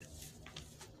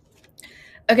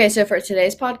Okay, so for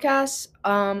today's podcast,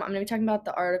 I'm going to be talking about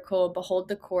the article "Behold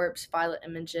the Corpse: Violet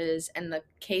Images" and the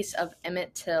Case of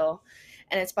Emmett Till,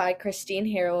 and it's by Christine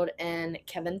Harold and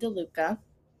Kevin DeLuca.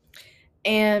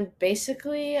 And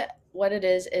basically, what it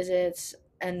is it's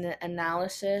an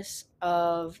analysis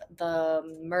of the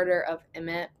murder of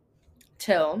Emmett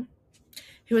Till,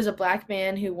 who was a black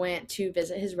man who went to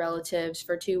visit his relatives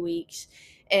for 2 weeks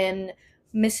in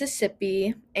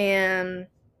Mississippi, and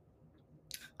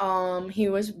he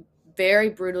was very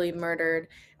brutally murdered.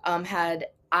 Had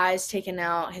eyes taken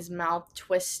out, his mouth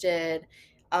twisted.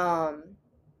 Um,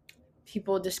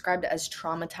 People described it as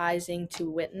traumatizing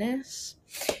to witness,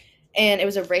 and it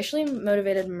was a racially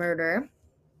motivated murder.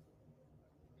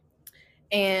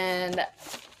 And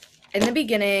in the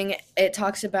beginning, it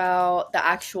talks about the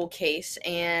actual case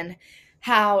and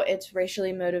how it's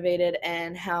racially motivated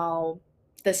and how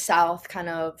the South kind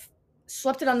of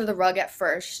swept it under the rug at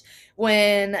first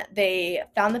when they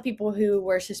found the people who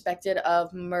were suspected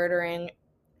of murdering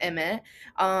Emmett.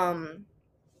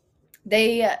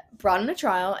 They brought him to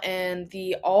trial, and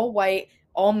the all-white,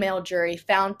 all-male jury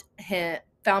found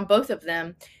both of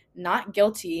them not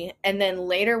guilty, and then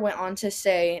later went on to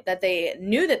say that they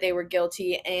knew that they were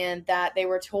guilty and that they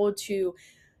were told to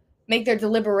make their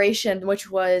deliberation, which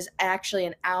was actually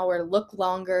an hour, look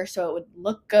longer so it would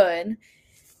look good.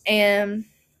 And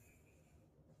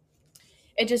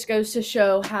it just goes to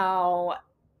show how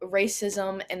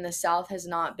racism in the South has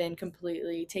not been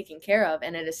completely taken care of,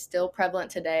 and it is still prevalent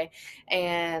today,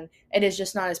 and it is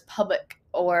just not as public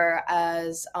or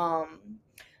as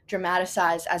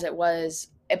dramatized as it was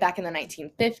back in the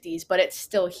 1950s, but it's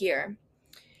still here.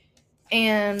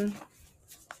 And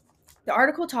the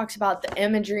article talks about the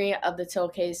imagery of the Till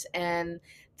case and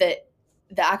the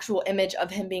actual image of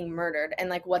him being murdered and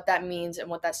like what that means and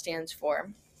what that stands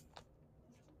for.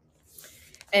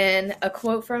 And a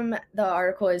quote from the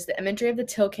article is: "The imagery of the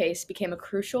Till case became a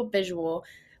crucial visual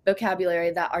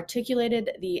vocabulary that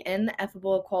articulated the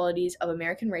ineffable qualities of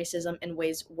American racism in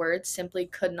ways words simply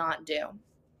could not do."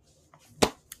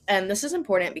 And this is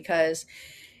important because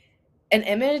an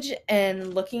image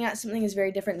and looking at something is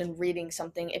very different than reading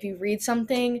something. If you read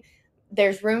something,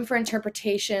 there's room for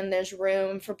interpretation, there's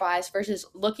room for bias, versus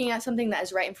looking at something that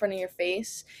is right in front of your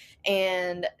face,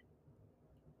 and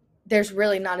there's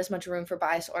really not as much room for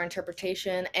bias or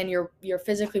interpretation, and you're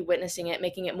physically witnessing it,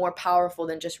 making it more powerful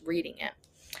than just reading it.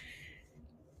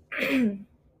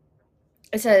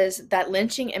 It says that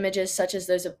lynching images such as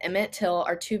those of Emmett Till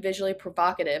are too visually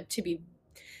provocative to be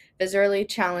visually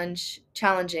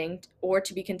challenging or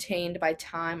to be contained by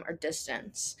time or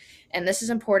distance. And this is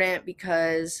important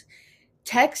because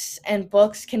texts and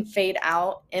books can fade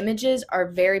out. Images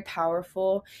are very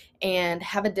powerful and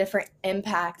have a different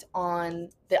impact on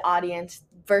the audience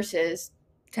versus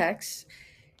text.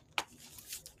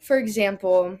 For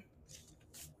example,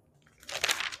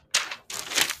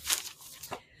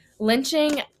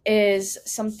 lynching is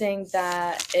something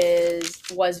that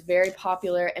was very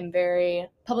popular and very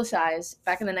publicized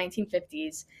back in the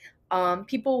 1950s.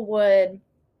 People would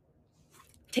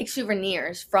take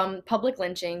souvenirs from public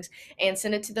lynchings and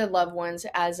send it to their loved ones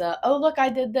as a, "Oh, look, I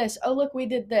did this. Oh, look, we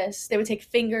did this." They would take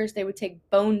fingers, they would take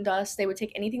bone dust, they would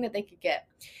take anything that they could get.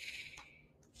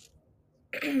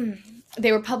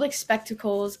 They were public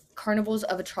spectacles, carnivals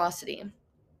of atrocity,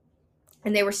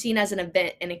 and they were seen as an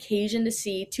event, an occasion to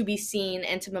see, to be seen,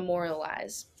 and to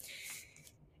memorialize.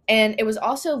 And it was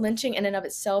also, lynching in and of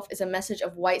itself is a message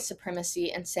of white supremacy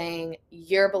and saying,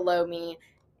 "You're below me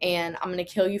and I'm going to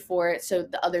kill you for it so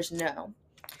the others know."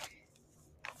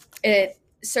 It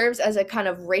serves as a kind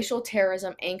of racial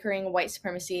terrorism anchoring white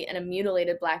supremacy in a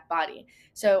mutilated black body.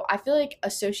 So I feel like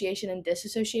association and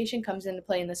disassociation comes into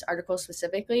play in this article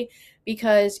specifically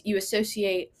because you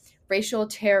associate racial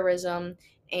terrorism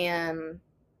and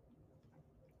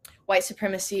white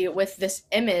supremacy with this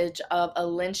image of a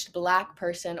lynched black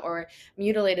person or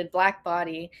mutilated black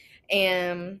body.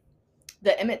 And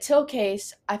the Emmett Till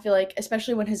case, I feel like,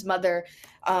 especially when his mother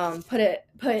put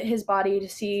his body to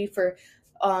sea for,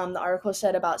 the article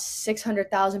said about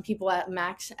 600,000 people at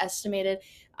max estimated.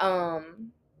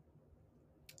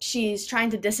 She's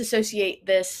trying to disassociate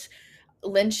this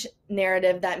lynch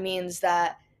narrative that means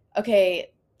that,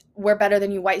 okay, we're better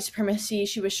than you, white supremacy.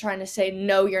 She was trying to say,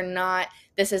 no, you're not.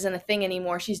 This isn't a thing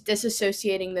anymore. She's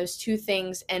disassociating those two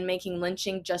things and making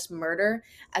lynching just murder,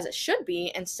 as it should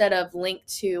be, instead of linked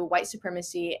to white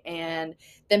supremacy and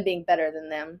them being better than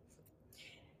them.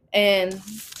 And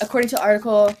according to the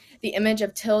article, the image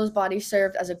of Till's body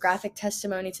served as a graphic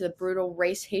testimony to the brutal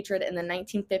race hatred in the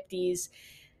 1950s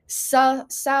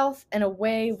South in a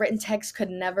way written text could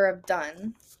never have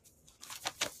done.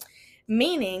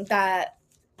 Meaning that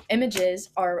images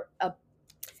are a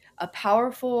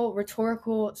powerful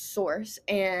rhetorical source,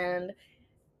 and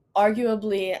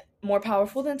arguably more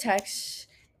powerful than text.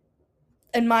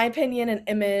 In my opinion,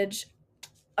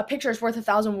 a picture is worth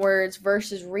 1,000 words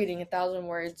versus reading 1,000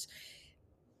 words.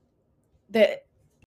 The